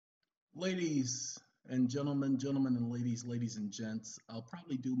Ladies and gentlemen, gentlemen and ladies, ladies and gents, I'll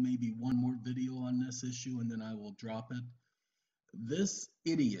probably do maybe one more video on this issue and then I will drop it. This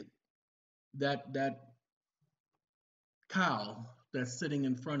idiot, that cow that's sitting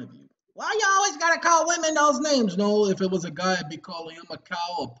in front of you. Why you always gotta call women those names? No, if it was a guy, I'd be calling him a cow,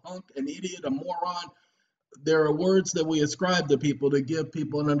 a punk, an idiot, a moron. There are words that we ascribe to people to give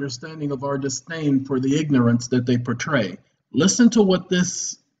people an understanding of our disdain for the ignorance that they portray. Listen to what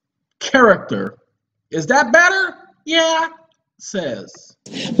this character, is that better? Yeah, says.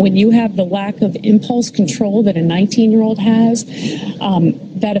 When you have the lack of impulse control that a 19-year-old has,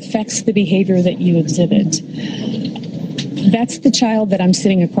 that affects the behavior that you exhibit. That's the child that I'm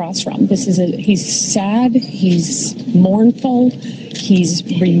sitting across from. He's sad, he's mournful, he's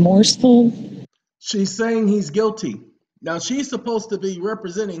remorseful. She's saying he's guilty. Now, she's supposed to be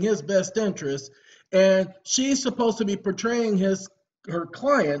representing his best interest, and she's supposed to be portraying her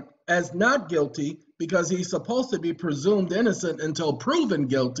client as not guilty because he's supposed to be presumed innocent until proven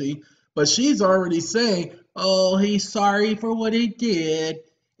guilty. But she's already saying, oh, he's sorry for what he did,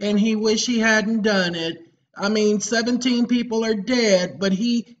 and he wish he hadn't done it. I mean, 17 people are dead, but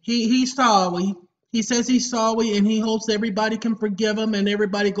he's sorry. He says he's sorry, and he hopes everybody can forgive him and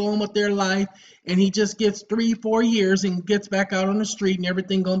everybody go on with their life, and he just gets 3-4 years and gets back out on the street and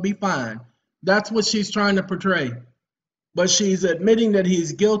everything gonna be fine. That's what she's trying to portray. But she's admitting that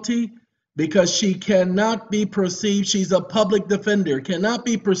he's guilty because she cannot be perceived, she's a public defender, cannot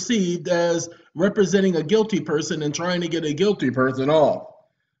be perceived as representing a guilty person and trying to get a guilty person off.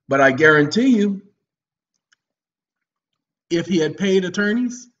 But I guarantee you, if he had paid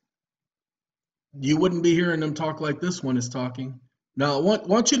attorneys, you wouldn't be hearing them talk like this one is talking. Now, I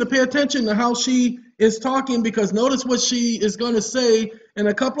want you to pay attention to how she is talking, because notice what she is going to say in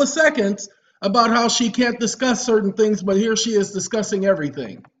a couple of seconds about how she can't discuss certain things, but here she is discussing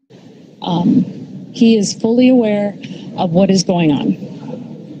everything. He is fully aware of what is going on,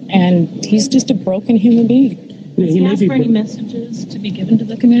 and he's just a broken human being. Does he ask for any messages to be given to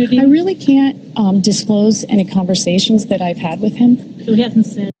the community? I really can't disclose any conversations that I've had with him. So he hasn't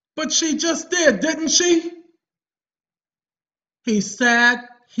said. But she just did, didn't she? He's sad,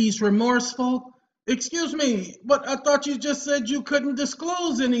 he's remorseful. Excuse me, but I thought you just said you couldn't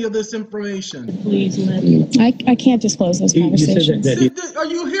disclose any of this information. Please let me. I can't disclose those conversations. Are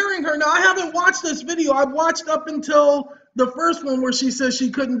you hearing her now? I haven't watched this video. I've watched up until the first one where she says she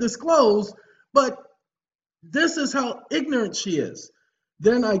couldn't disclose, but this is how ignorant she is.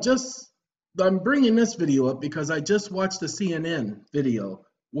 Then I'm bringing this video up because I just watched the CNN video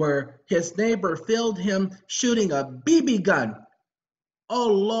where his neighbor filmed him shooting a BB gun. Oh,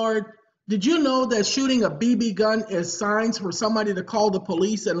 Lord. Did you know that shooting a BB gun is signs for somebody to call the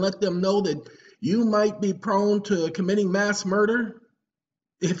police and let them know that you might be prone to committing mass murder?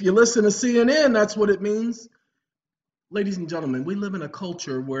 If you listen to CNN, that's what it means. Ladies and gentlemen, we live in a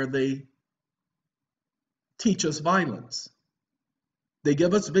culture where they teach us violence. They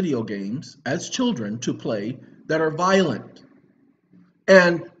give us video games as children to play that are violent.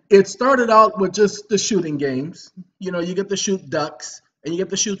 And it started out with just the shooting games. You know, you get to shoot ducks, and you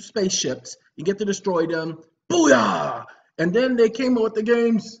get to shoot spaceships. You get to destroy them. Booyah! And then they came up with the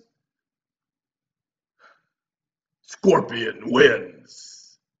games. Scorpion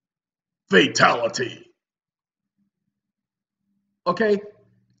wins. Fatality. Okay?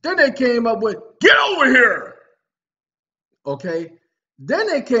 Then they came up with, get over here! Okay? Then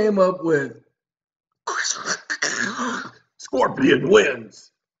they came up with, Scorpion wins.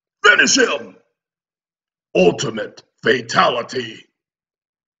 Finish him. Ultimate fatality.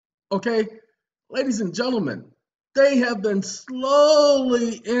 Okay, ladies and gentlemen, they have been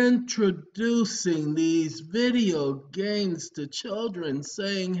slowly introducing these video games to children,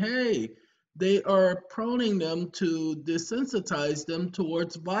 saying, hey, they are proning them to desensitize them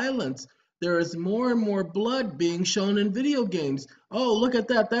towards violence. There is more and more blood being shown in video games. Oh, look at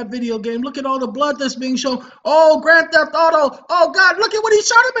that video game. Look at all the blood that's being shown. Oh, Grand Theft Auto. Oh, God, look at what he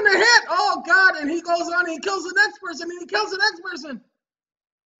shot him in the head. Oh, God, and he goes on and he kills the next person and he kills the next person.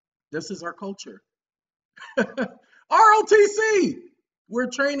 This is our culture. ROTC. We're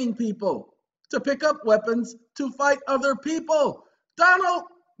training people to pick up weapons to fight other people. Donald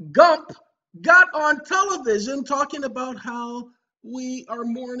Gump got on television talking about how we are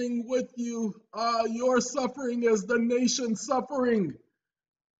mourning with you. Your suffering is the nation's suffering.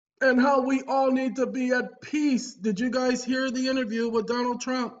 And how we all need to be at peace. Did you guys hear the interview with Donald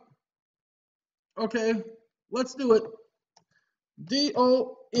Trump? Okay, let's do it.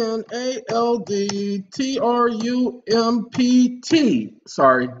 DONALD TRUMPT.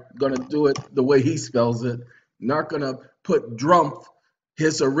 Sorry, gonna do it the way he spells it. Not gonna put Drumpf,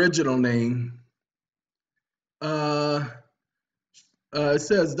 his original name. It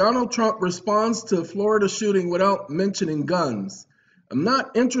says Donald Trump responds to Florida shooting without mentioning guns. I'm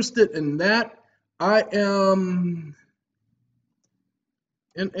not interested in that. I am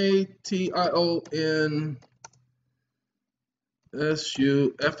NATIONSUFFERING.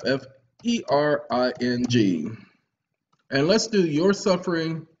 And let's do your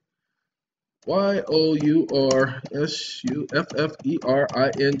suffering.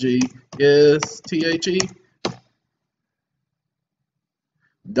 YOURSUFFERING is THE.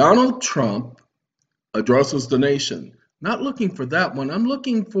 Donald Trump addresses the nation. Not looking for that one. I'm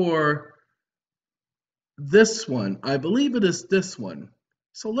looking for this one. I believe it is this one.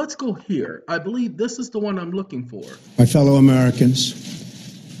 So let's go here. I believe this is the one I'm looking for. My fellow Americans,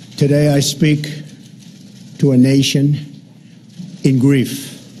 today I speak to a nation in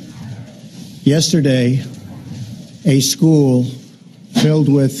grief. Yesterday, a school filled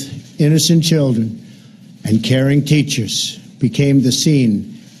with innocent children and caring teachers became the scene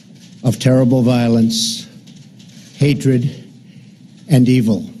of terrible violence, hatred, and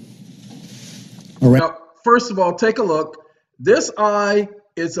evil. Now, first of all, take a look. This eye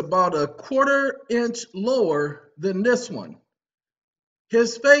is about a quarter-inch lower than this one.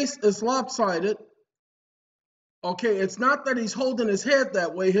 His face is lopsided. Okay, it's not that he's holding his head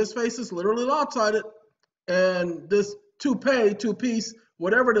that way. His face is literally lopsided. And this two-piece,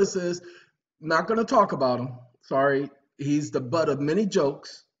 whatever this is, not going to talk about him. Sorry, he's the butt of many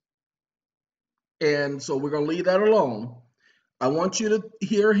jokes. And so we're going to leave that alone. I want you to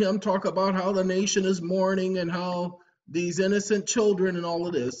hear him talk about how the nation is mourning and how these innocent children and all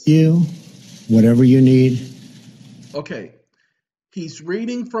of this. You, whatever you need. Okay. He's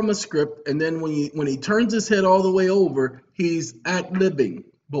reading from a script, and then when he turns his head all the way over, he's ad-libbing.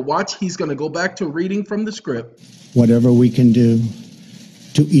 But watch, he's going to go back to reading from the script. Whatever we can do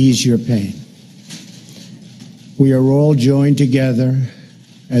to ease your pain. We are all joined together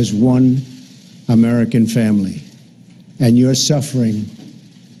as one American family, and your suffering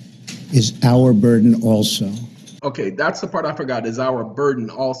is our burden also. Okay, that's the part I forgot, is our burden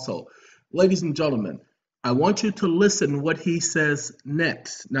also. Ladies and gentlemen, I want you to listen what he says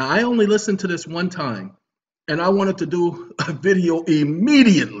next. Now, I only listened to this one time, and I wanted to do a video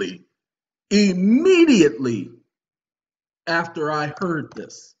immediately after I heard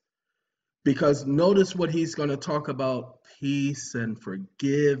this. Because notice what he's going to talk about: peace and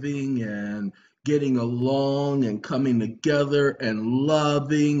forgiving and getting along and coming together and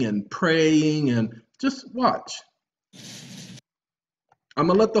loving and praying, and just watch. I'm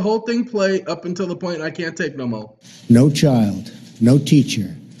going to let the whole thing play up until the point I can't take no more. No child, no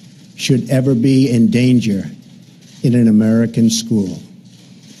teacher should ever be in danger in an American school.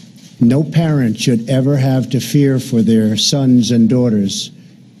 No parent should ever have to fear for their sons and daughters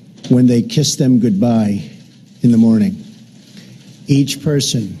when they kiss them goodbye in the morning. Each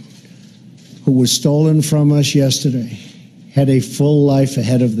person who was stolen from us yesterday had a full life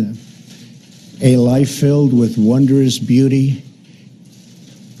ahead of them, a life filled with wondrous beauty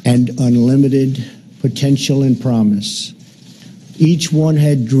and unlimited potential and promise. Each one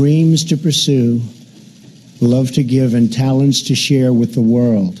had dreams to pursue, love to give, and talents to share with the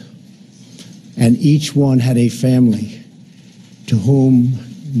world. And each one had a family to whom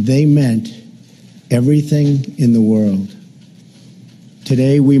they meant everything in the world.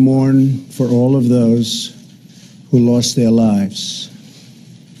 Today we mourn for all of those who lost their lives.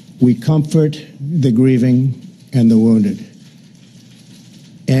 We comfort the grieving and the wounded.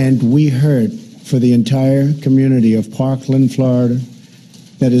 And we heard for the entire community of Parkland, Florida,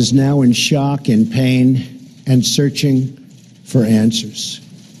 that is now in shock and pain and searching for answers.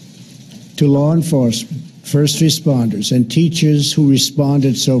 To law enforcement, first responders, and teachers who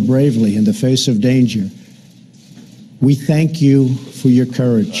responded so bravely in the face of danger, we thank you for your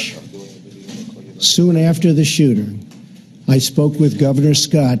courage. Soon after the shooting, I spoke with Governor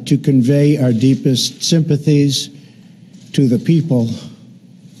Scott to convey our deepest sympathies to the people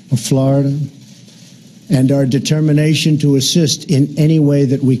of Florida and our determination to assist in any way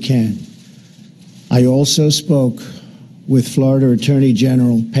that we can. I also spoke with Florida Attorney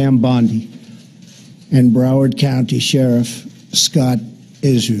General Pam Bondi and Broward County Sheriff Scott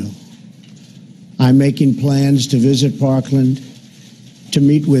Israel. I'm making plans to visit Parkland, to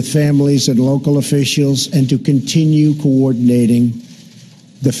meet with families and local officials, and to continue coordinating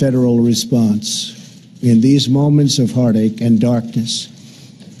the federal response. In these moments of heartache and darkness,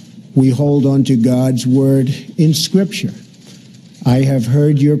 we hold on to God's word in Scripture. I have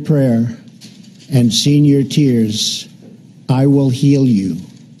heard your prayer and seen your tears. I will heal you.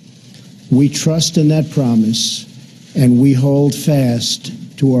 We trust in that promise and we hold fast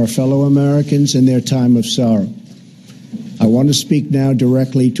to our fellow Americans in their time of sorrow. I want to speak now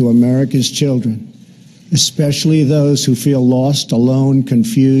directly to America's children, especially those who feel lost, alone,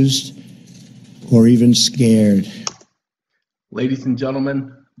 confused, or even scared. Ladies and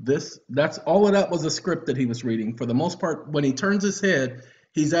gentlemen, that's all of that was a script that he was reading. For the most part, when he turns his head,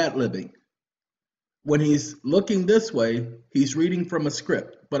 he's ad-libbing. When he's looking this way, he's reading from a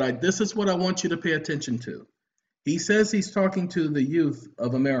script. But this is what I want you to pay attention to. He says he's talking to the youth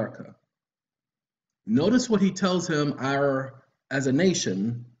of America. Notice what he tells him as a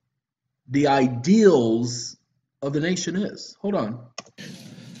nation, the ideals of the nation is. Hold on.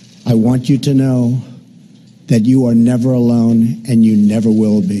 I want you to know that you are never alone and you never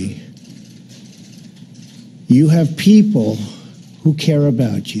will be. You have people who care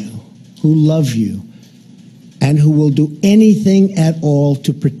about you, who love you, and who will do anything at all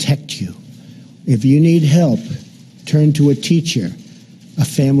to protect you. If you need help, turn to a teacher, a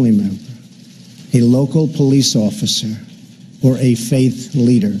family member, a local police officer, or a faith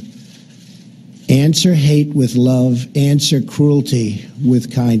leader. Answer hate with love. Answer cruelty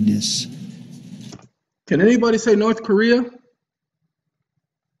with kindness. Can anybody say North Korea?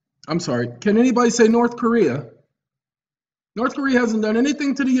 I'm sorry. Can anybody say North Korea? North Korea hasn't done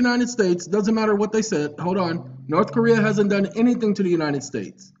anything to the United States. Doesn't matter what they said. Hold on. North Korea hasn't done anything to the United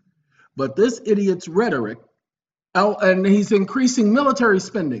States. But this idiot's rhetoric, and he's increasing military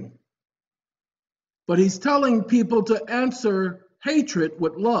spending. But he's telling people to answer hatred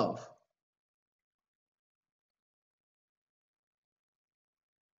with love.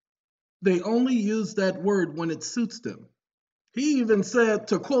 They only use that word when it suits them. He even said,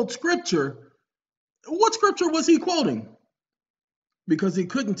 to quote scripture, what scripture was he quoting? Because he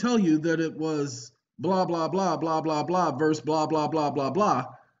couldn't tell you that it was blah, blah, blah, blah, blah, blah, verse blah, blah, blah, blah, blah,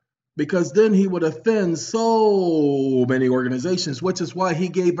 because then he would offend so many organizations, which is why he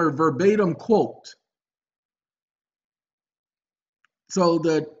gave a verbatim quote so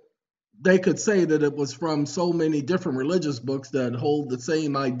that they could say that it was from so many different religious books that hold the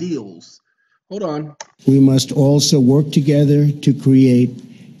same ideals. Hold on. We must also work together to create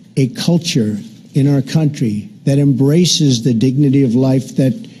a culture in our country that embraces the dignity of life,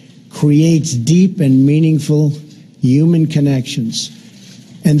 that creates deep and meaningful human connections,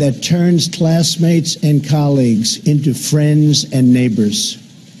 and that turns classmates and colleagues into friends and neighbors.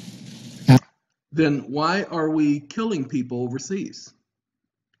 Then why are we killing people overseas?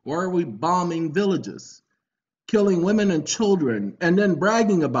 Why are we bombing villages, killing women and children, and then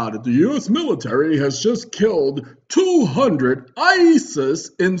bragging about it? The U.S. military has just killed 200 ISIS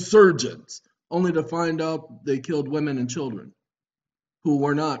insurgents, only to find out they killed women and children who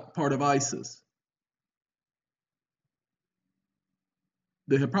were not part of ISIS.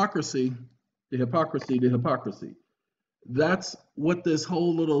 The hypocrisy, the hypocrisy, the hypocrisy. That's what this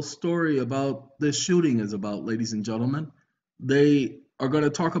whole little story about this shooting is about, ladies and gentlemen. They are going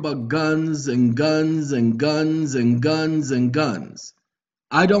to talk about guns and guns and guns and guns and guns.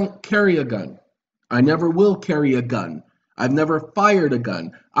 I don't carry a gun. I never will carry a gun. I've never fired a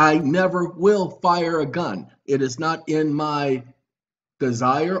gun. I never will fire a gun. It is not in my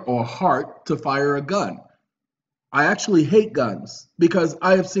desire or heart to fire a gun. I actually hate guns because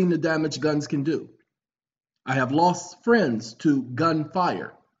I have seen the damage guns can do. I have lost friends to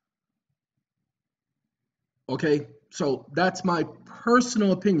gunfire. Okay, so that's my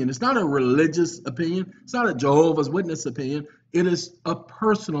personal opinion. It's not a religious opinion. It's not a Jehovah's Witness opinion. It is a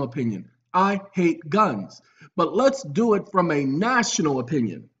personal opinion. I hate guns. But let's do it from a national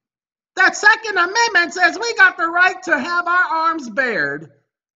opinion. That Second Amendment says we got the right to have our arms bared.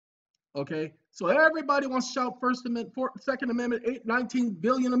 Okay, so everybody wants to shout First Amendment, Second Amendment, 19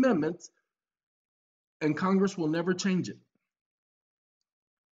 billion amendments, and Congress will never change it.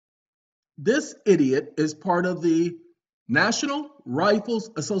 This idiot is part of the National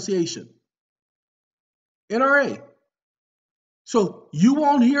Rifles Association, NRA. So you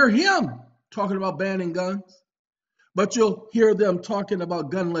won't hear him talking about banning guns, but you'll hear them talking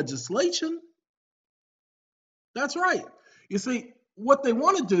about gun legislation. That's right. You see, what they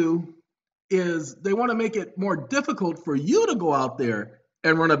want to do is they want to make it more difficult for you to go out there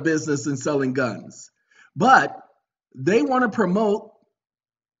and run a business in selling guns. But they want to promote,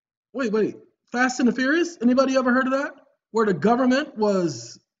 wait, Fast and the Furious? Anybody ever heard of that? Where the government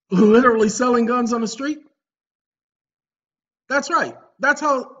was literally selling guns on the street? That's right. That's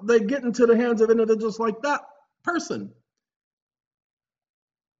how they get into the hands of individuals like that person.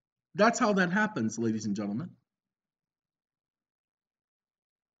 That's how that happens, ladies and gentlemen.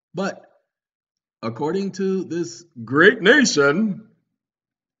 But according to this great nation,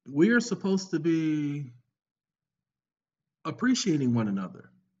 we are supposed to be appreciating one another,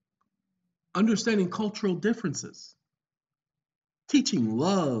 understanding cultural differences, teaching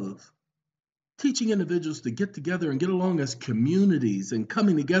love, teaching individuals to get together and get along as communities and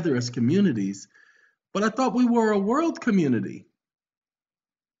coming together as communities. But I thought we were a world community.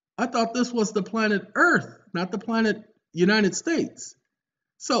 I thought this was the planet Earth, not the planet United States.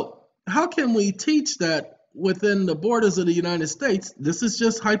 So, how can we teach that within the borders of the United States? This is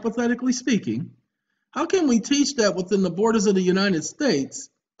just hypothetically speaking. How can we teach that within the borders of the United States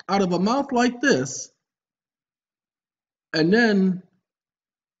out of a mouth like this and then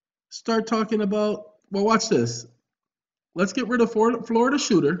start talking about, well, watch this. Let's get rid of Florida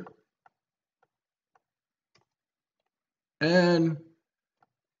shooter and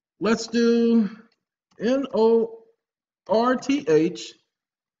let's do NORTH,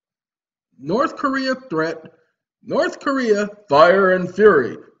 North Korea threat, North Korea fire and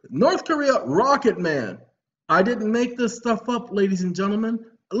fury, North Korea rocket man. I didn't make this stuff up, ladies and gentlemen.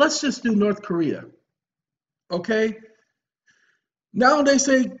 Let's just do North Korea. Okay? Now they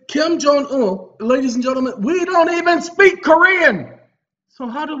say Kim Jong-un, ladies and gentlemen, we don't even speak Korean. So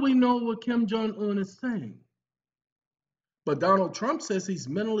how do we know what Kim Jong-un is saying? But Donald Trump says he's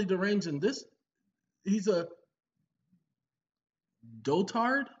mentally deranged and he's a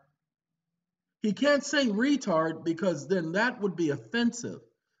dotard. He can't say retard because then that would be offensive.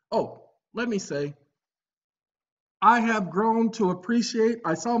 Oh, let me say, I have grown to appreciate,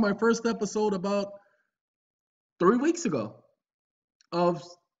 I saw my first episode about 3 weeks ago of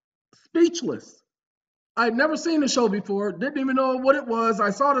Speechless. I'd never seen the show before, didn't even know what it was.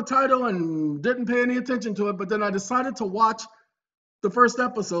 I saw the title and didn't pay any attention to it, but then I decided to watch the first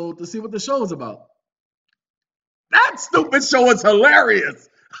episode to see what the show is about. That stupid show is hilarious,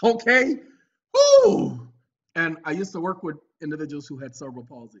 okay? Woo! And I used to work with individuals who had cerebral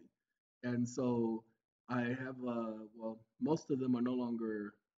palsy. And so I have, well, most of them are no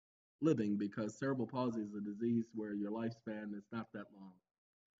longer living because cerebral palsy is a disease where your lifespan is not that long.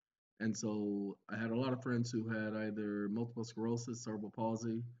 And so I had a lot of friends who had either multiple sclerosis, cerebral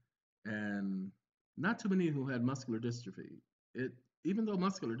palsy, and not too many who had muscular dystrophy. Even though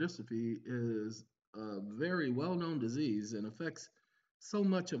muscular dystrophy is a very well-known disease and affects so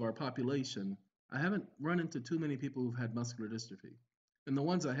much of our population, I haven't run into too many people who've had muscular dystrophy. And the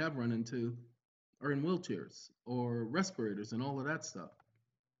ones I have run into are in wheelchairs or respirators and all of that stuff.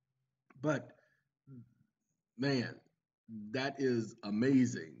 But man, that is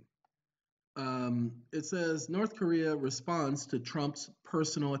amazing. It says North Korea responds to Trump's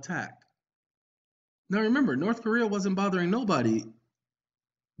personal attack. Now remember, North Korea wasn't bothering nobody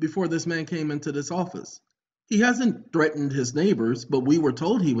before this man came into this office. He hasn't threatened his neighbors, but we were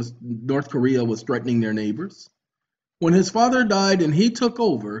told North Korea was threatening their neighbors. When his father died and he took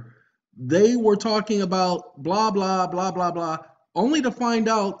over, they were talking about blah, blah, blah, blah, blah, only to find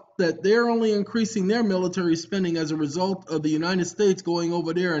out that they're only increasing their military spending as a result of the United States going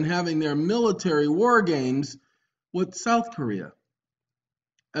over there and having their military war games with South Korea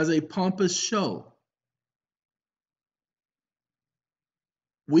as a pompous show.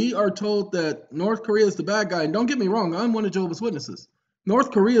 We are told that North Korea is the bad guy. And don't get me wrong, I'm one of Jehovah's Witnesses.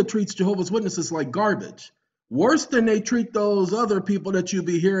 North Korea treats Jehovah's Witnesses like garbage. Worse than they treat those other people that you'll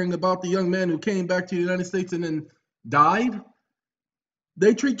be hearing about, the young man who came back to the United States and then died.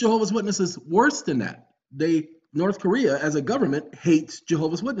 They treat Jehovah's Witnesses worse than that. North Korea, as a government, hates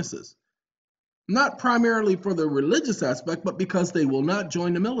Jehovah's Witnesses. Not primarily for the religious aspect, but because they will not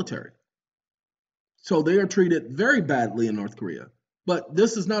join the military. So they are treated very badly in North Korea. But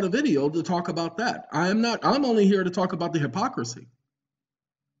this is not a video to talk about that. I'm only here to talk about the hypocrisy.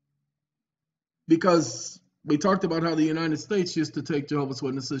 Because we talked about how the United States used to take Jehovah's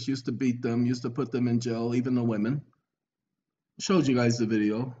Witnesses, used to beat them, used to put them in jail, even the women. Showed you guys the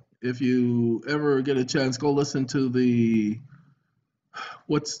video. If you ever get a chance, go listen to the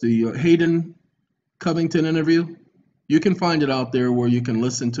Hayden Covington interview. You can find it out there where you can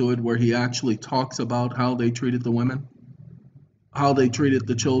listen to it, where he actually talks about how they treated the women, how they treated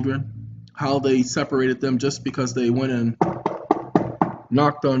the children, how they separated them just because they went and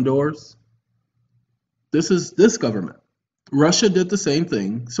knocked on doors. This is this government. Russia did the same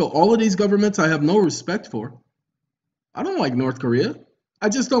thing. So all of these governments I have no respect for. I don't like North Korea. I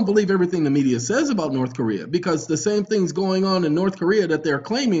just don't believe everything the media says about North Korea, because the same things going on in North Korea that they're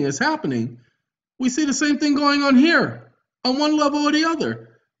claiming is happening, we see the same thing going on here on one level or the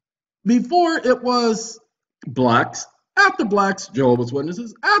other. Before it was blacks, after blacks, Jehovah's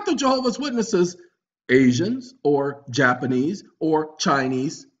Witnesses, after Jehovah's Witnesses, Asians or Japanese or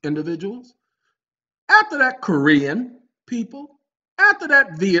Chinese individuals, after that Korean people, after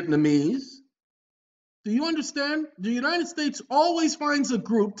that Vietnamese, Do you understand? The United States always finds a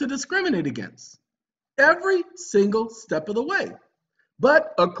group to discriminate against every single step of the way.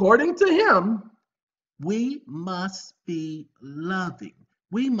 But according to him, we must be loving.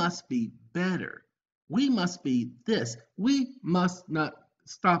 We must be better. We must be this. We must not.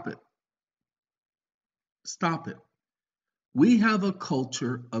 Stop it. Stop it. We have a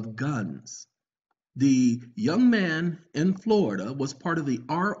culture of guns. The young man in Florida was part of the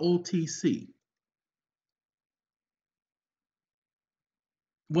ROTC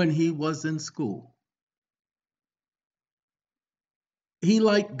when he was in school. He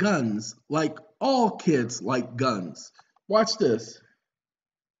liked guns, like all kids like guns. Watch this.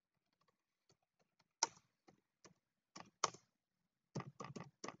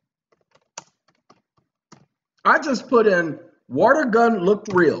 I just put in water gun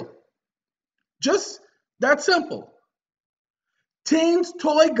looked real. Just that simple. Teens'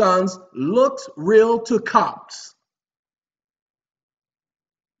 toy guns looks real to cops.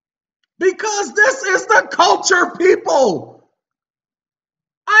 Because this is the culture, people.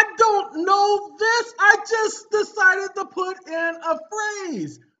 I don't know this. I just decided to put in a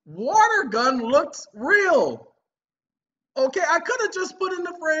phrase. Water gun looks real. Okay, I could have just put in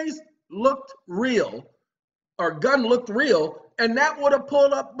the phrase looked real or gun looked real, and that would have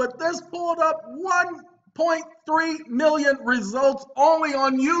pulled up, but this pulled up 1.3 million results only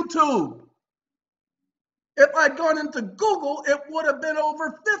on YouTube. If I'd gone into Google, it would have been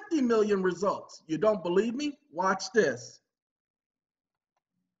over 50 million results. You don't believe me? Watch this.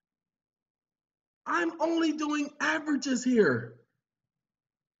 I'm only doing averages here.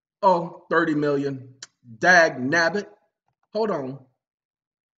 Oh, 30 million. Dag nabbit. Hold on.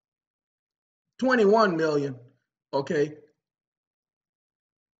 21 million. Okay.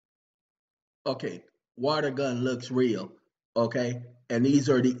 Okay. Water gun looks real. Okay. And these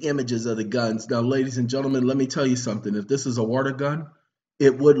are the images of the guns. Now, ladies and gentlemen, let me tell you something. If this is a water gun,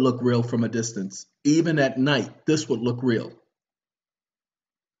 it would look real from a distance. Even at night, this would look real.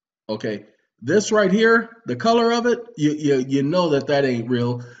 Okay. This right here, the color of it, you know that ain't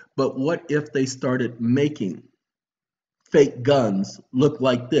real. But what if they started making fake guns look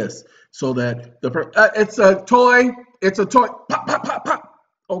like this so that it's a toy, pop, pop, pop, pop.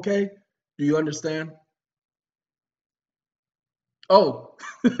 Okay, do you understand? Oh,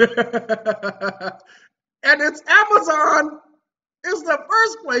 and it's Amazon. It's the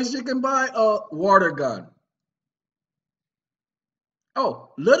first place you can buy a water gun.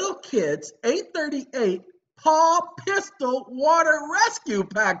 Oh, little kids 838 Paw Pistol Water Rescue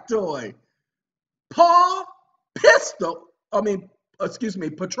Pack toy. Paw Pistol,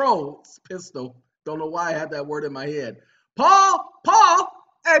 Patrol Pistol. Don't know why I had that word in my head. Paul,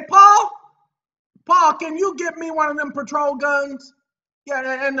 hey, Paul, can you get me one of them patrol guns?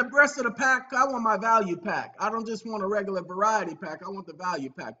 Yeah, and the rest of the pack, I want my value pack. I don't just want a regular variety pack. I want the value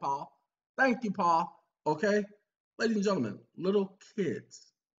pack, Paul. Thank you, Paul. Okay? Ladies and gentlemen, little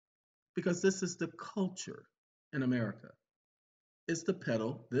kids, because this is the culture in America, is to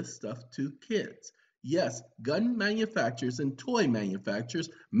peddle this stuff to kids. Yes, gun manufacturers and toy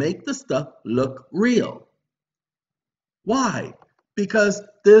manufacturers make the stuff look real. Why? Because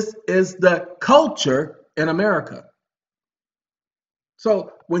this is the culture in America.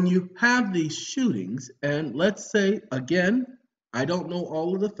 So when you have these shootings, and let's say, again, I don't know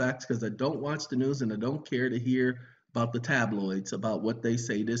all of the facts because I don't watch the news and I don't care to hear about the tabloids, about what they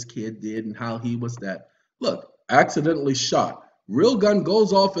say this kid did and how he was that. Look, accidentally shot. Real gun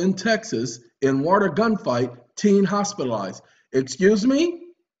goes off in Texas in water gunfight, teen hospitalized. Excuse me?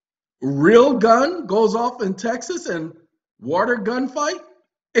 Real gun goes off in Texas in water gunfight?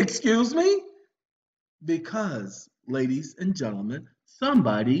 Excuse me? Because, ladies and gentlemen,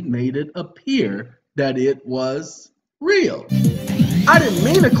 somebody made it appear that it was real. I didn't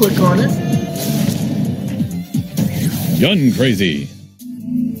mean to click on it. Gun crazy.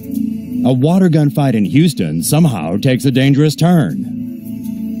 A water gun fight in Houston somehow takes a dangerous turn.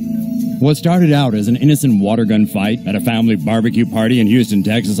 What started out as an innocent water gun fight at a family barbecue party in Houston,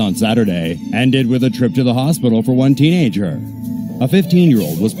 Texas on Saturday ended with a trip to the hospital for one teenager. A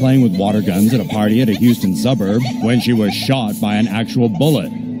 15-year-old was playing with water guns at a party at a Houston suburb when she was shot by an actual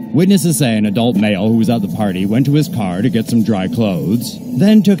bullet. Witnesses say an adult male who was at the party went to his car to get some dry clothes,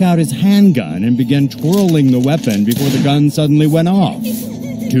 then took out his handgun and began twirling the weapon before the gun suddenly went off.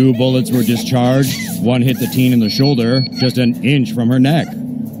 2 bullets were discharged. One hit the teen in the shoulder, just an inch from her neck.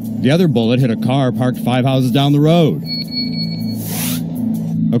 The other bullet hit a car parked 5 houses down the road.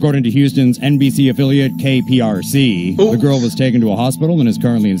 According to Houston's NBC affiliate KPRC, the girl was taken to a hospital and is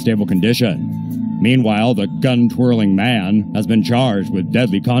currently in stable condition. Meanwhile, the gun-twirling man has been charged with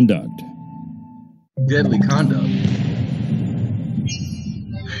deadly conduct. deadly conduct.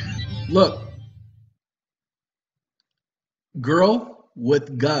 Look, girl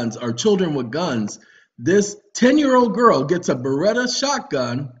with guns or children with guns. This 10-year-old girl gets a Beretta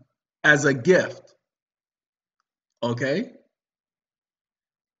shotgun as a gift. Okay?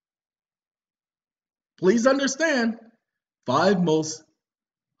 Please understand, 5 most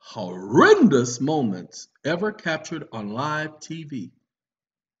horrendous moments ever captured on live TV.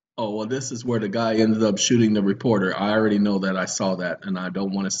 Oh, well, this is where the guy ended up shooting the reporter. I already know that. I saw that, and I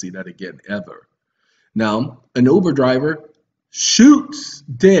don't want to see that again ever. Now, an Uber driver shoots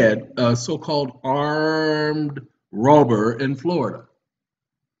dead a so-called armed robber in Florida.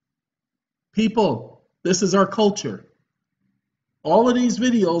 People, this is our culture. All of these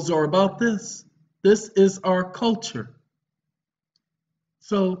videos are about this. This is our culture.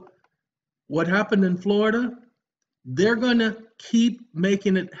 So, what happened in Florida? They're going to keep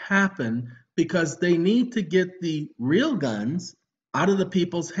making it happen because they need to get the real guns out of the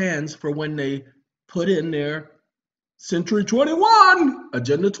people's hands for when they put in their Century 21,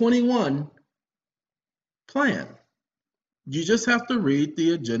 Agenda 21 plan. You just have to read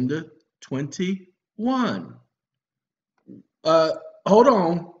the Agenda 21. Hold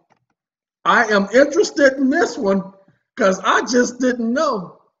on. I am interested in this one because I just didn't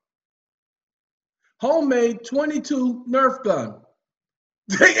know. Homemade 22 Nerf gun.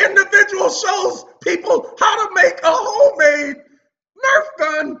 The individual shows people how to make a homemade Nerf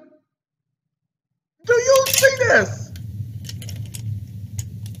gun. Do you see this?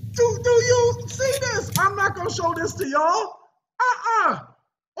 Do you see this? I'm not going to show this to y'all.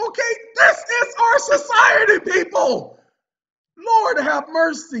 Okay, this is our society, people. Lord have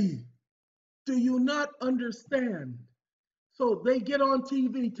mercy. Do you not understand? So they get on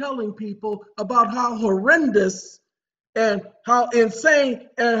TV telling people about how horrendous and how insane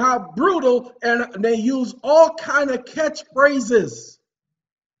and how brutal, and they use all kind of catchphrases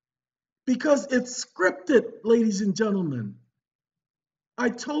because it's scripted, ladies and gentlemen. I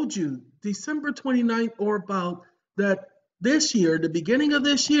told you December 29th or about that this year, the beginning of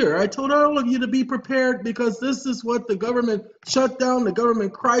this year, I told all of you to be prepared because this is what the government shutdown, the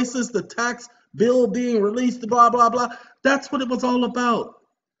government crisis, the tax bill being released, blah, blah, blah. That's what it was all about.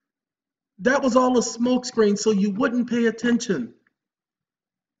 That was all a smokescreen so you wouldn't pay attention.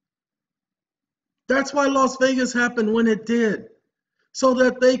 That's why Las Vegas happened when it did, so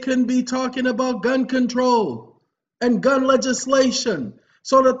that they can be talking about gun control and gun legislation,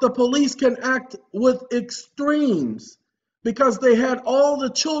 so that the police can act with extremes, because they had all the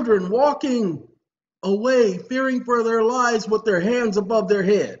children walking away, fearing for their lives with their hands above their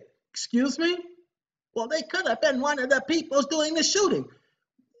head. Excuse me? Well, they could have been one of the people doing the shooting.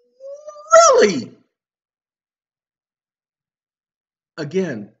 Really?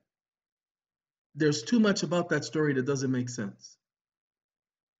 Again, there's too much about that story that doesn't make sense.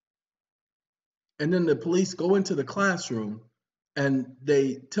 And then the police go into the classroom and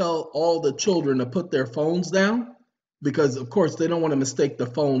they tell all the children to put their phones down because, of course, they don't want to mistake the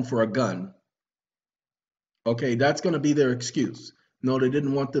phone for a gun. Okay, that's going to be their excuse. No, they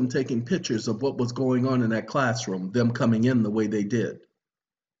didn't want them taking pictures of what was going on in that classroom, them coming in the way they did.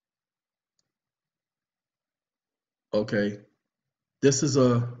 Okay, this is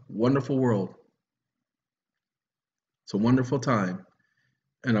a wonderful world. It's a wonderful time.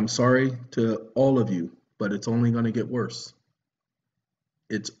 And I'm sorry to all of you, but it's only going to get worse.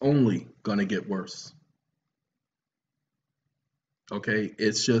 It's only going to get worse. Okay,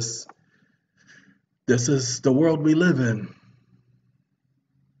 it's just, this is the world we live in.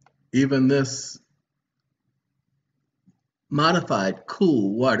 Even this modified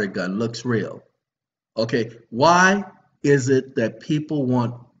cool water gun looks real. Okay, why is it that people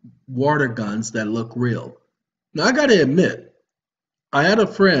want water guns that look real? Now, I got to admit, I had a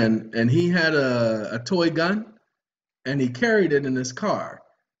friend and he had a toy gun and he carried it in his car.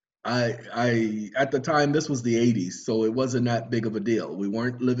 I at the time, this was the 80s, so it wasn't that big of a deal. We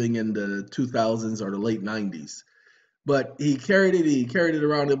weren't living in the 2000s or the late 90s. But he carried it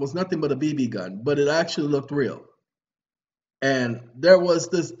around. It was nothing but a BB gun, but it actually looked real. And there was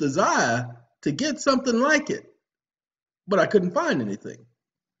this desire to get something like it, but I couldn't find anything.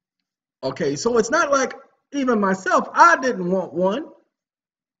 Okay, so it's not like even myself, I didn't want one.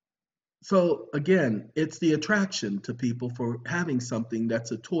 So again, it's the attraction to people for having something that's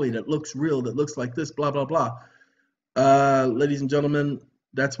a toy that looks real, that looks like this, blah, blah, blah. Ladies and gentlemen,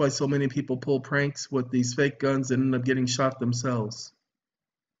 that's why so many people pull pranks with these fake guns and end up getting shot themselves.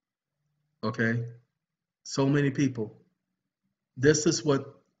 Okay? So many people. This is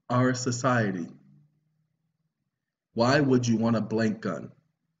what our society. Why would you want a blank gun?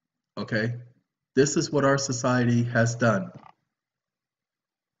 Okay? This is what our society has done.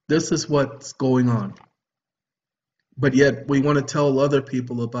 This is what's going on. But yet we want to tell other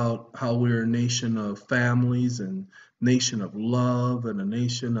people about how we're a nation of families and nation of love and a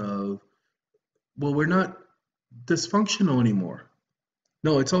nation of, well, we're not dysfunctional anymore.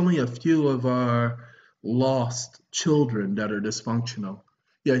 No, it's only a few of our lost children that are dysfunctional.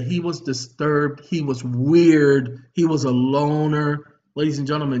 Yeah, he was disturbed. He was weird. He was a loner. Ladies and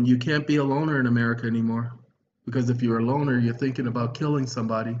gentlemen, you can't be a loner in America anymore. Because if you're a loner, you're thinking about killing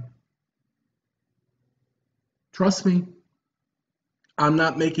somebody. Trust me, I'm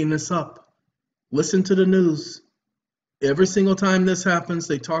not making this up. Listen to the news. Every single time this happens,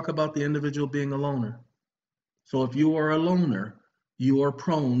 they talk about the individual being a loner. So if you are a loner, you are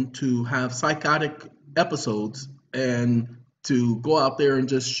prone to have psychotic episodes and to go out there and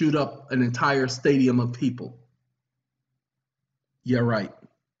just shoot up an entire stadium of people. Yeah, right.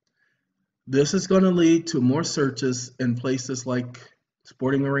 This is going to lead to more searches in places like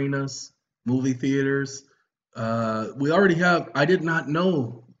sporting arenas, movie theaters. We already have, I did not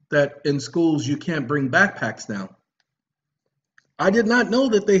know that in schools you can't bring backpacks now. I did not know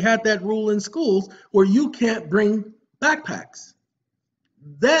that they had that rule in schools where you can't bring backpacks.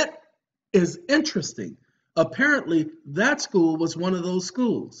 That is interesting. Apparently, that school was one of those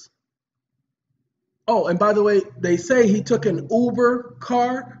schools. Oh, and by the way, they say he took an Uber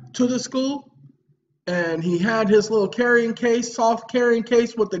car to the school and he had his little carrying case, soft carrying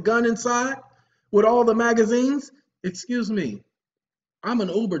case with the gun inside with all the magazines. Excuse me. I'm an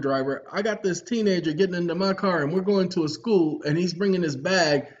Uber driver. I got this teenager getting into my car and we're going to a school and he's bringing his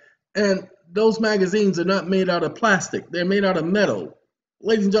bag and those magazines are not made out of plastic. They're made out of metal.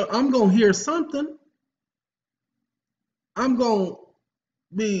 Ladies and gentlemen, I'm going to hear something. I'm going to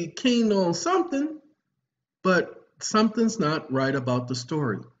be keen on something, but something's not right about the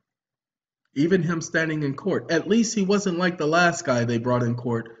story. Even him standing in court. At least he wasn't like the last guy they brought in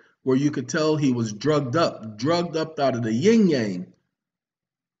court where you could tell he was drugged up out of the yin-yang.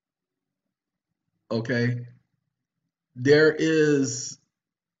 Okay, there is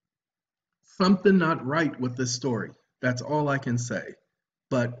something not right with this story. That's all I can say.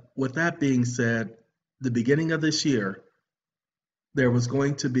 But with that being said, the beginning of this year, there was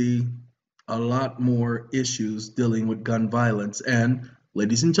going to be a lot more issues dealing with gun violence. And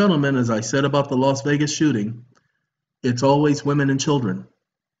ladies and gentlemen, as I said about the Las Vegas shooting, it's always women and children.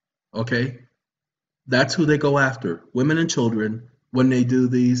 Okay, that's who they go after, women and children, when they do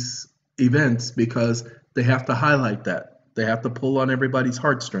these events, because they have to highlight that. They have to pull on everybody's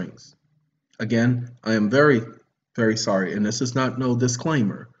heartstrings. Again, I am very, very sorry, and this is not no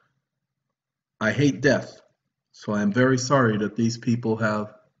disclaimer. I hate death, so I am very sorry that these people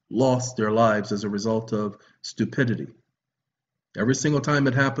have lost their lives as a result of stupidity. Every single time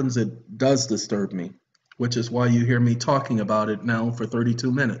it happens, it does disturb me, which is why you hear me talking about it now for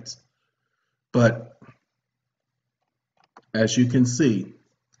 32 minutes. But as you can see,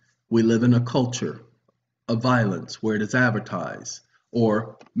 we live in a culture of violence where it is advertised.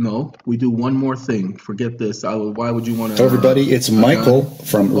 Or, no, we do one more thing. Forget this. Why would you want to... Hello, everybody. It's Michael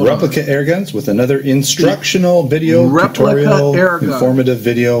from Replica Airguns with another instructional video, tutorial, informative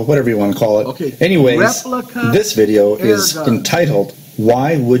video, whatever you want to call it. Okay. Anyways, this video is entitled,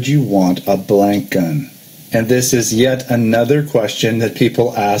 Why Would You Want a Blank Gun? And this is yet another question that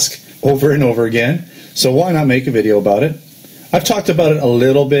people ask over and over again. So why not make a video about it? I've talked about it a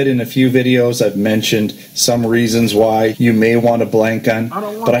little bit in a few videos. I've mentioned some reasons why you may want a blank gun,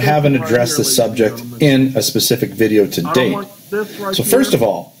 but I haven't addressed the subject in a specific video to date. So first of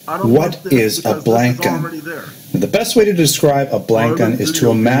all, what is a blank gun? The best way to describe a blank gun is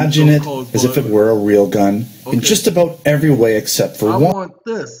to imagine it as if it were a real gun in just about every way except for one. I want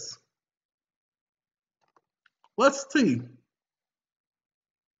this. Let's see.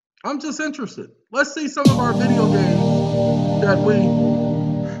 I'm just interested. Let's see some of our video games that we...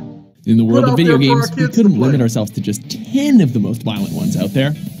 In the world of video games, we couldn't limit ourselves to just 10 of the most violent ones out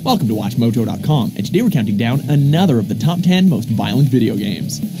there. Welcome to WatchMojo.com, and today we're counting down another of the top 10 most violent video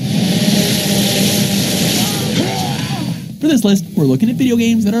games. For this list, we're looking at video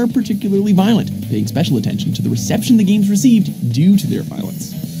games that are particularly violent, paying special attention to the reception the games received due to their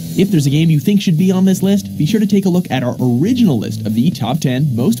violence. If there's a game you think should be on this list, be sure to take a look at our original list of the top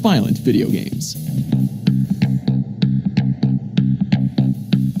 10 most violent video games.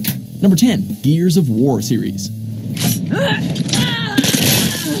 Number 10, Gears of War series.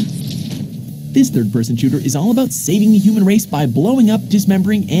 This third-person shooter is all about saving the human race by blowing up,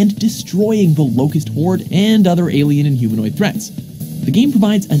 dismembering, and destroying the Locust Horde and other alien and humanoid threats. The game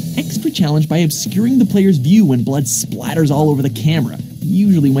provides an extra challenge by obscuring the player's view when blood splatters all over the camera,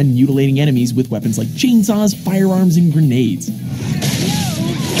 usually when mutilating enemies with weapons like chainsaws, firearms, and grenades.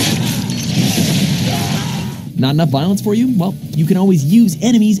 Not enough violence for you? Well, you can always use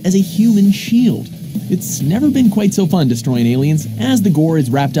enemies as a human shield. It's never been quite so fun destroying aliens, as the gore is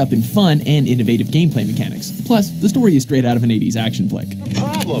wrapped up in fun and innovative gameplay mechanics. Plus, the story is straight out of an 80s action flick.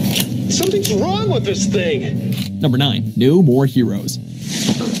 Problem. Something's wrong with this thing. Number 9. No More Heroes.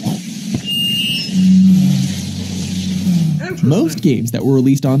 Most games that were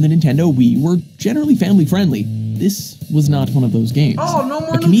released on the Nintendo Wii were generally family-friendly. This was not one of those games. Oh, no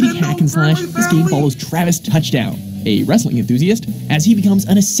more a comedic Nintendo hack and slash, friendly this game family? follows Travis Touchdown, a wrestling enthusiast, as he becomes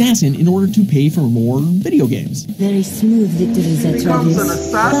an assassin in order to pay for more video games. Very smooth victories at Becomes Travis, an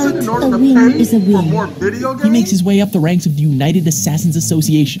assassin in but order a to win pay is a for win. more video games? He makes his way up the ranks of the United Assassins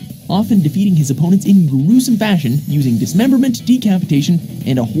Association, often defeating his opponents in gruesome fashion using dismemberment, decapitation,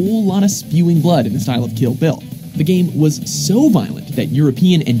 and a whole lot of spewing blood in the style of Kill Bill. The game was so violent that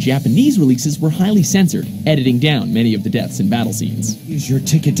European and Japanese releases were highly censored, editing down many of the deaths and battle scenes. Use your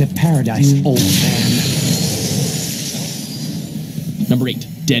ticket to paradise, old man. Number 8.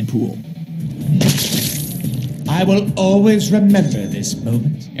 Deadpool. I will always remember this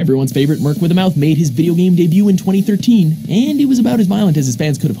moment. Everyone's favorite Merc with a Mouth made his video game debut in 2013, and it was about as violent as his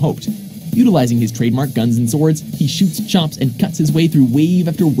fans could have hoped. Utilizing his trademark guns and swords, he shoots, chops, and cuts his way through wave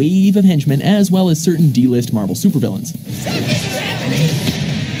after wave of henchmen, as well as certain D-list Marvel supervillains.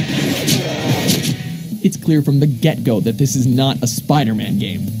 It's clear from the get-go that this is not a Spider-Man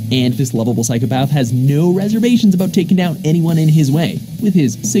game, and this lovable psychopath has no reservations about taking down anyone in his way, with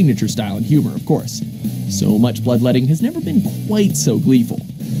his signature style and humor, of course. So much bloodletting has never been quite so gleeful.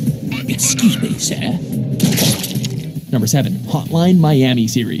 Excuse me, sir. Number 7. Hotline Miami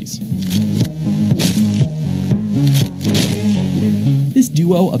series. This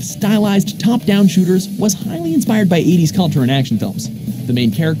duo of stylized top-down shooters was highly inspired by 80s culture and action films. The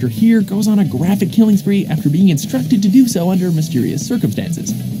main character here goes on a graphic killing spree after being instructed to do so under mysterious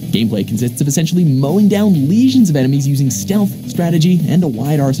circumstances. Gameplay consists of essentially mowing down legions of enemies using stealth, strategy, and a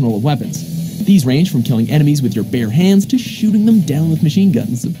wide arsenal of weapons. These range from killing enemies with your bare hands to shooting them down with machine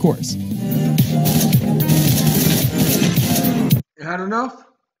guns, of course. You had enough?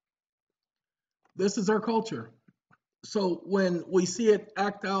 This is our culture. So when we see it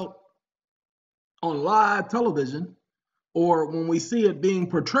act out on live television, or when we see it being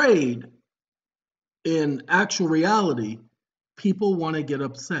portrayed in actual reality, people want to get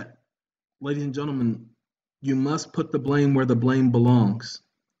upset. Ladies and gentlemen, you must put the blame where the blame belongs.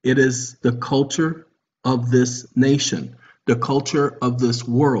 It is the culture of this nation, the culture of this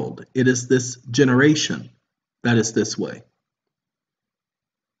world. It is this generation that is this way.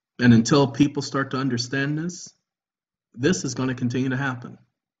 And until people start to understand this is going to continue to happen.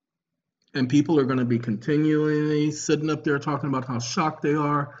 And people are going to be continually sitting up there talking about how shocked they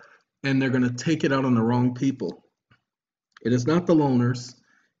are, and they're going to take it out on the wrong people. It is not the loners.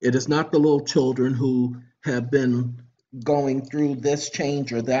 It is not the little children who have been going through this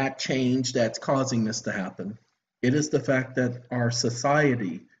change or that change that's causing this to happen. It is the fact that our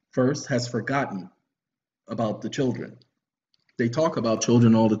society first has forgotten about the children. They talk about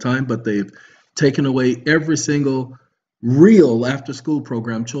children all the time, but they've taken away every single real after-school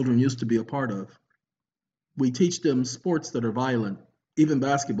program children used to be a part of. We teach them sports that are violent. Even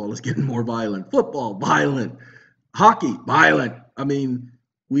basketball is getting more violent. Football, violent. Hockey, violent. I mean,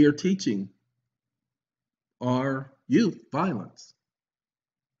 we are teaching our youth violence.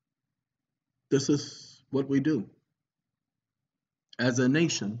 This is what we do as a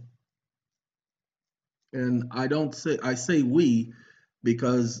nation. And I say we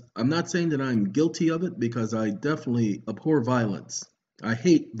because I'm not saying that I'm guilty of it, because I definitely abhor violence. I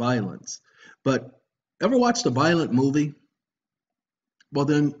hate violence. But ever watched a violent movie? Well,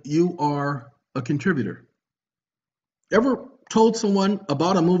 then you are a contributor. Ever told someone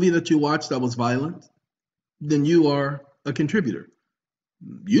about a movie that you watched that was violent? Then you are a contributor.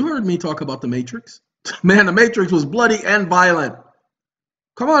 You heard me talk about The Matrix. Man, The Matrix was bloody and violent.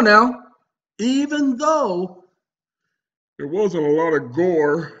 Come on now. Even though there wasn't a lot of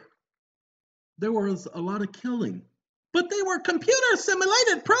gore, there was a lot of killing. But they were computer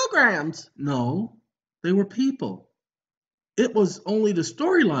simulated programs. No, they were people. It was only the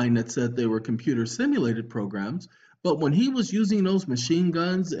storyline that said they were computer simulated programs. But when he was using those machine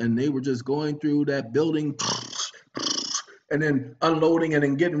guns and they were just going through that building and then unloading and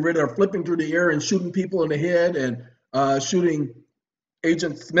then getting rid of, flipping through the air and shooting people in the head and shooting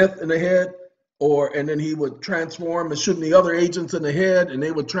Agent Smith in the head, and then he would transform and shooting the other agents in the head and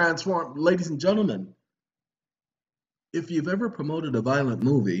they would transform. Ladies and gentlemen, if you've ever promoted a violent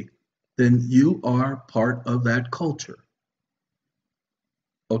movie, then you are part of that culture.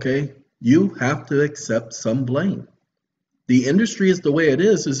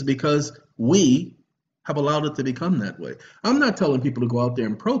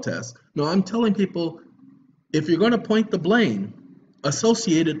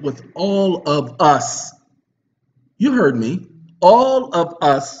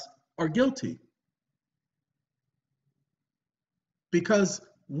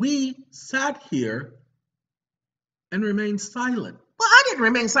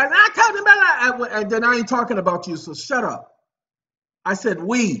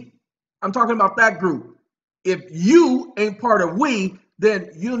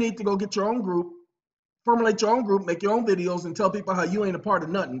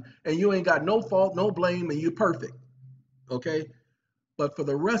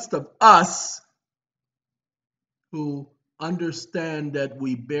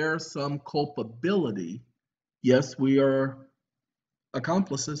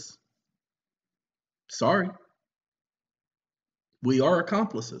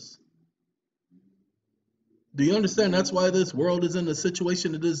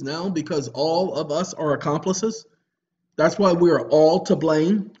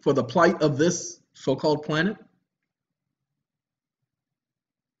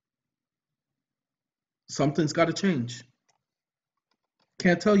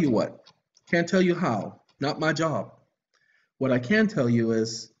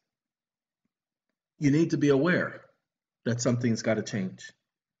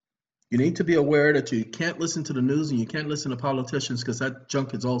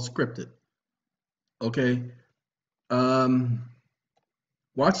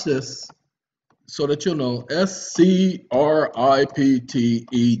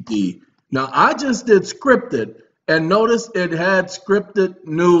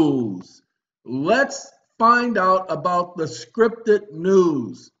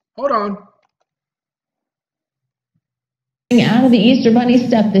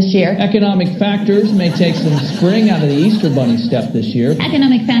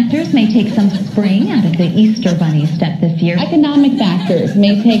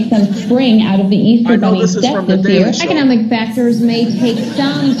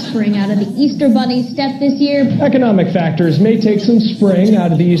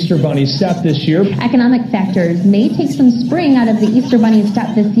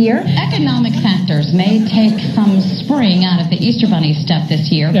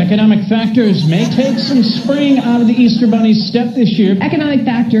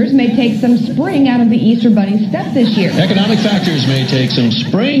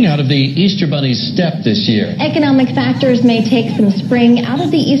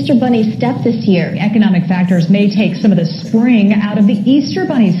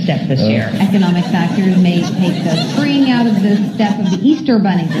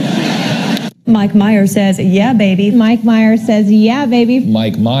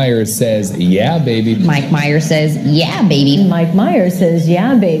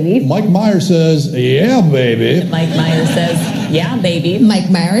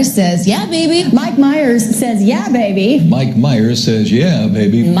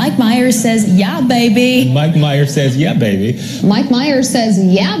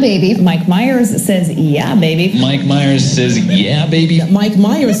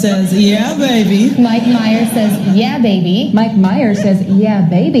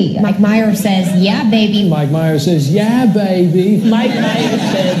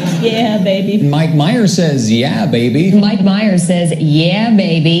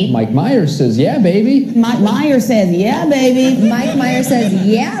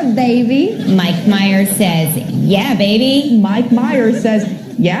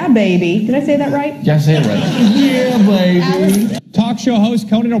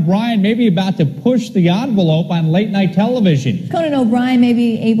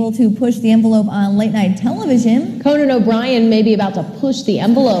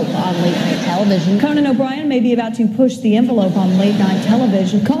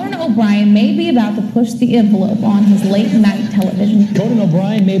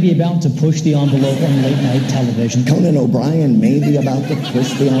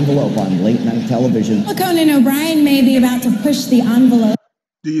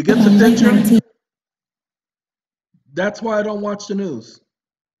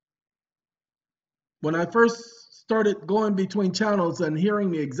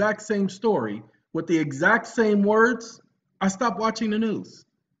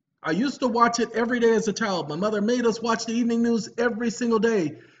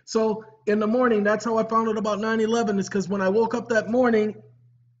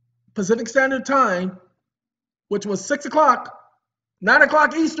 9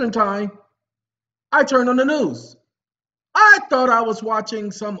 o'clock Eastern time, I turned on the news. I thought I was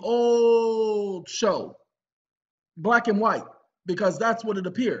watching some old show, black and white, because that's what it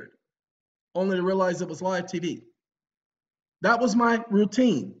appeared, only to realize it was live TV. That was my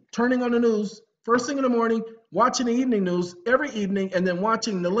routine, turning on the news first thing in the morning, watching the evening news every evening, and then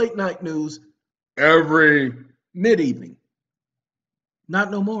watching the late night news every mid-evening.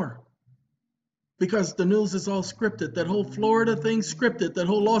 Not no more. Because the news is all scripted. That whole Florida thing scripted. That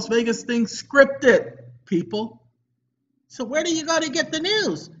whole Las Vegas thing scripted, people. So where do you got to get the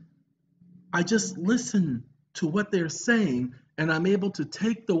news? I just listen to what they're saying, and I'm able to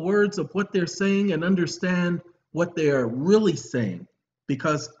take the words of what they're saying and understand what they are really saying,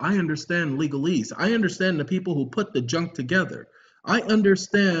 because I understand legalese. I understand the people who put the junk together. I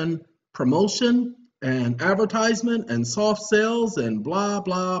understand promotion and advertisement and soft sales and blah,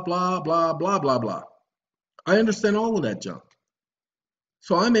 blah, blah, blah, blah, blah, blah. I understand all of that junk.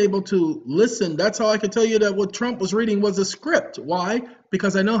 So I'm able to listen. That's how I can tell you that what Trump was reading was a script. Why?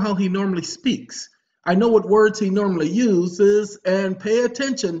 Because I know how he normally speaks. I know what words he normally uses, and pay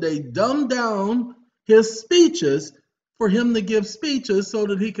attention. They dumb down his speeches for him to give speeches so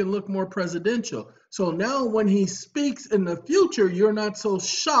that he can look more presidential. So now when he speaks in the future, you're not so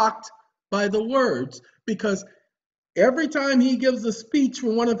shocked by the words, because every time he gives a speech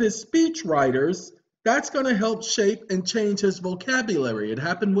from one of his speech writers, that's going to help shape and change his vocabulary. It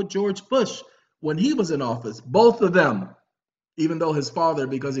happened with George Bush when he was in office. Both of them, even though his father,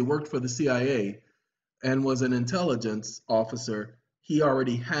 because he worked for the CIA and was an intelligence officer, he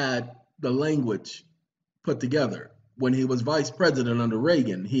already had the language put together. When he was vice president under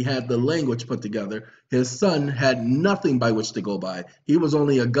Reagan, he had the language put together. His son had nothing by which to go by. He was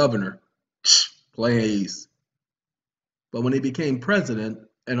only a governor. Please. But when he became president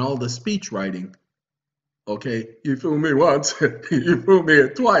and all the speech writing, okay, you fool me once, you fool me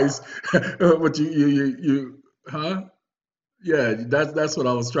twice, but huh? Yeah, that's what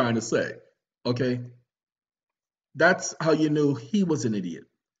I was trying to say. Okay, that's how you knew he was an idiot.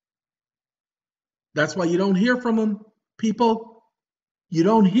 That's why you don't hear from him, people. You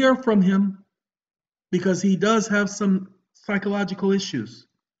don't hear from him because he does have some psychological issues.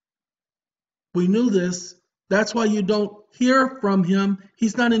 We knew this. That's why you don't hear from him.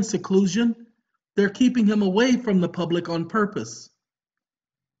 He's not in seclusion. They're keeping him away from the public on purpose.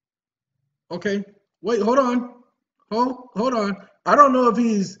 Okay, wait, hold on. Hold on. I don't know if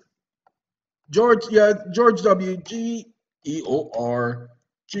he's George W. G-E-O-R-G-E.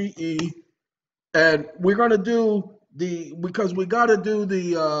 And we're going to do because we got to do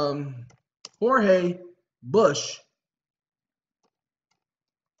the Jorge Bush.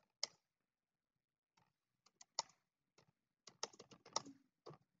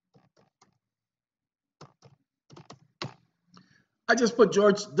 I just put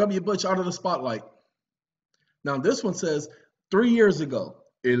George W. Bush out of the spotlight. Now this one says 3 years ago,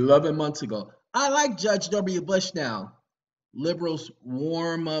 11 months ago. I like Judge W. Bush now. Liberals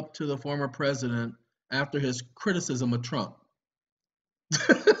warm up to the former president after his criticism of Trump.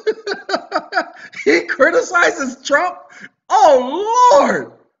 He criticizes Trump? Oh,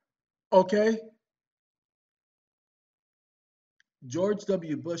 Lord! Okay. George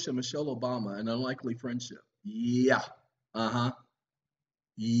W. Bush and Michelle Obama, an unlikely friendship. Yeah. Uh-huh.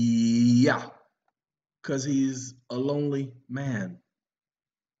 Yeah. Because he's a lonely man.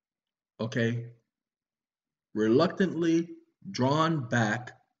 Okay. Reluctantly drawn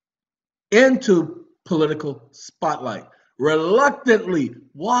back into political spotlight. Reluctantly.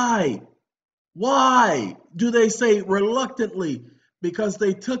 Why? Why do they say reluctantly? Because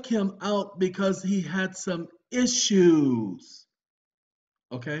they took him out because he had some issues.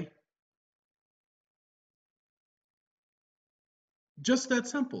 Okay? Just that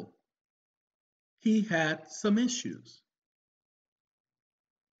simple. He had some issues.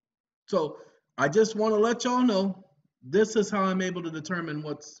 So I just want to let y'all know, this is how I'm able to determine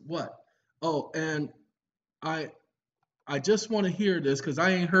what's what. Oh, and I just want to hear this because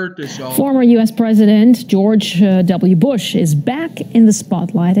I ain't heard this, y'all. Former U.S. President George W. Bush is back in the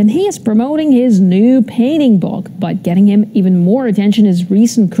spotlight, and he is promoting his new painting book. But getting him even more attention is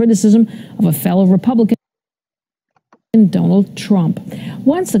recent criticism of a fellow Republican, Donald Trump.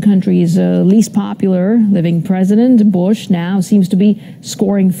 Once the country's least popular living president, Bush now seems to be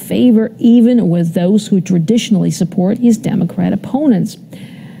scoring favor even with those who traditionally support his Democrat opponents.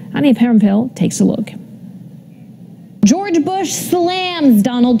 Anya Parampil takes a look. George Bush slams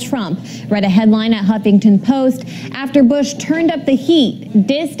Donald Trump. Read a headline at Huffington Post after Bush turned up the heat,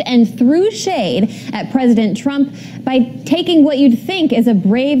 dissed and threw shade at President Trump by taking what you'd think is a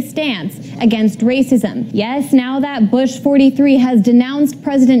brave stance against racism. Yes, now that Bush 43 has denounced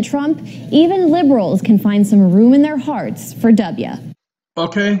President Trump, even liberals can find some room in their hearts for W.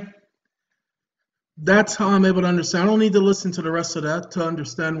 Okay? That's how I'm able to understand. I don't need to listen to the rest of that to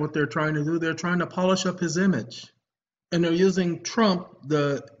understand what they're trying to do. They're trying to polish up his image. And they're using Trump,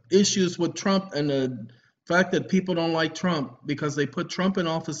 the issues with Trump and the fact that people don't like Trump because they put Trump in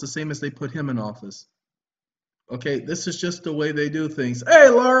office the same as they put him in office. Okay, this is just the way they do things. Hey,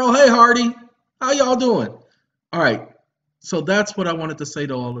 Laurel. Hey, Hardy. How y'all doing? All right. So that's what I wanted to say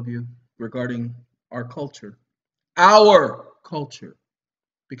to all of you regarding our culture. Our culture.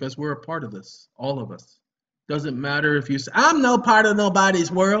 Because we're a part of this, all of us. Doesn't matter if you say, I'm no part of nobody's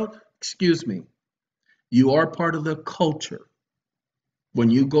world. Excuse me. You are part of the culture. When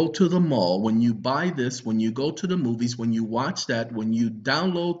you go to the mall, when you buy this, when you go to the movies, when you watch that, when you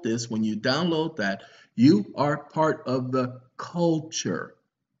download this, when you download that, you are part of the culture.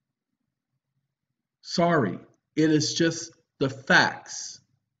 Sorry, it is just the facts.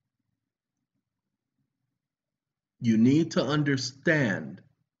 You need to understand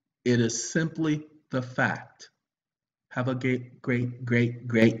it is simply the fact. Have a great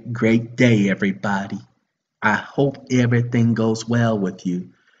day, everybody. I hope everything goes well with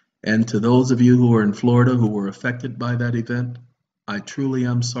you. And to those of you who are in Florida who were affected by that event, I truly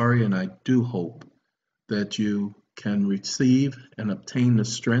am sorry, and I do hope that you can receive and obtain the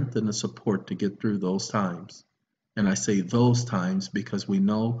strength and the support to get through those times. And I say those times because we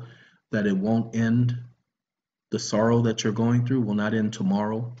know that it won't end. The sorrow that you're going through will not end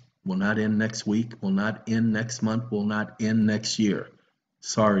tomorrow, will not end next week, will not end next month, will not end next year.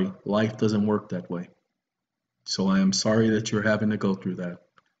 Sorry, life doesn't work that way. So I am sorry that you're having to go through that.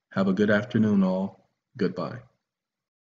 Have a good afternoon, all. Goodbye.